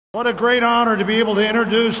What a great honor to be able to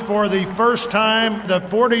introduce for the first time the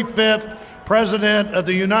 45th President of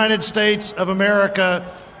the United States of America,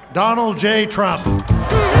 Donald J. Trump. I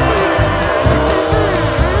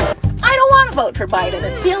don't want to vote for Biden.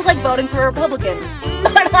 It feels like voting for a Republican.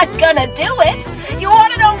 But I'm gonna do it. You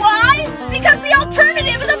want to know why? Because the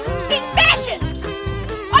alternative is a f***ing fascist.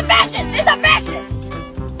 A fascist is a fascist.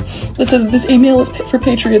 That says this email is for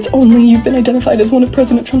patriots only. You've been identified as one of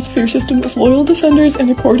President Trump's fiercest and most loyal defenders, and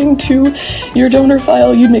according to your donor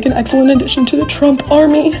file, you'd make an excellent addition to the Trump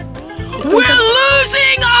army. We're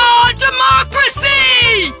losing our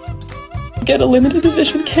democracy! Get a limited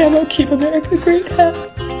edition camo Keep America Great hat.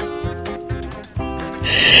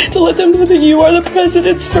 To let them know that you are the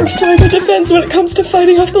president's first line of defense when it comes to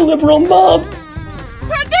fighting off the liberal mob.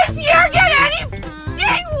 Could this year get any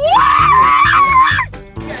f***ing worse?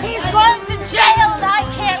 He's going to jail and I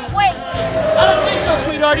can't wait. I don't think so,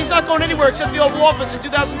 sweetheart. He's not going anywhere except the Oval Office in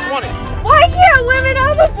 2020. Why can't women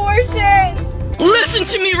have abortions? Listen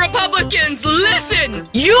to me, Republicans! Listen!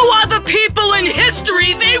 You are the people in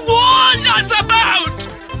history they warned us about!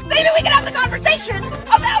 Maybe we can have the conversation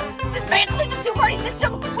about dismantling the two-party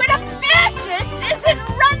system when a fascist isn't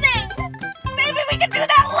running. Maybe we can do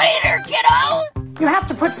that later, kiddo. You have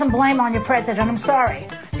to put some blame on your president. I'm sorry.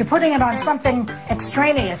 You're putting it on something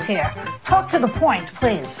extraneous here. Talk to the point,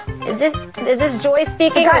 please. Is this Joy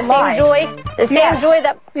speaking? The same Joy? The same Yes. Joy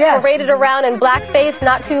that Yes. paraded around in blackface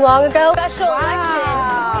not too long ago? Special election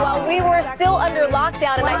while we were still under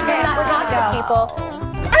lockdown and I cannot talk to people.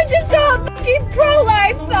 I just saw a fucking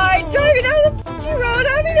pro-life sign driving down the fucking road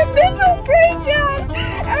having a mental breakdown.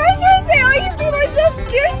 And I was trying to say, all you people are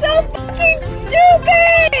you're so fucking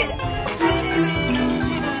stupid!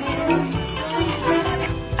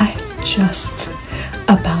 I just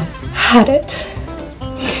about had it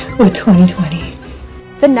with 2020.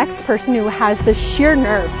 The next person who has the sheer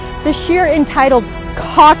nerve, the sheer entitled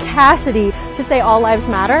caucasity to say all lives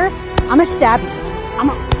matter, I'm gonna stab you. I'm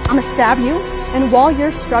gonna stab you, and while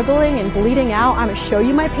you're struggling and bleeding out, I'm gonna show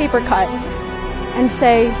you my paper cut and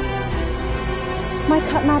say, my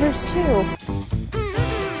cut matters too.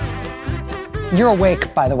 You're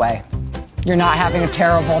awake, by the way. You're not having a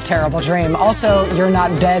terrible, terrible dream. Also, you're not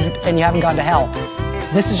dead and you haven't gone to hell.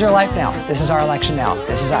 This is your life now. This is our election now.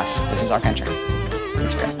 This is us. This is our country.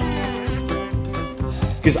 It's great.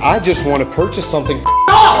 Because I just want to purchase something.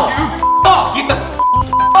 Off! Get the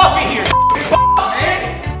off in here!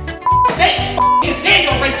 Man! Stand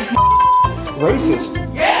your racist.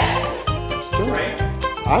 Racist? Yeah! Still,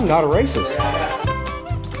 I'm not a racist.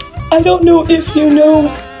 I don't know if you know,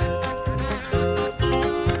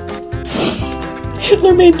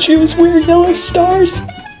 Hitler made Jews wear yellow stars.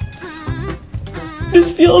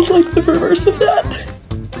 This feels like the reverse of that.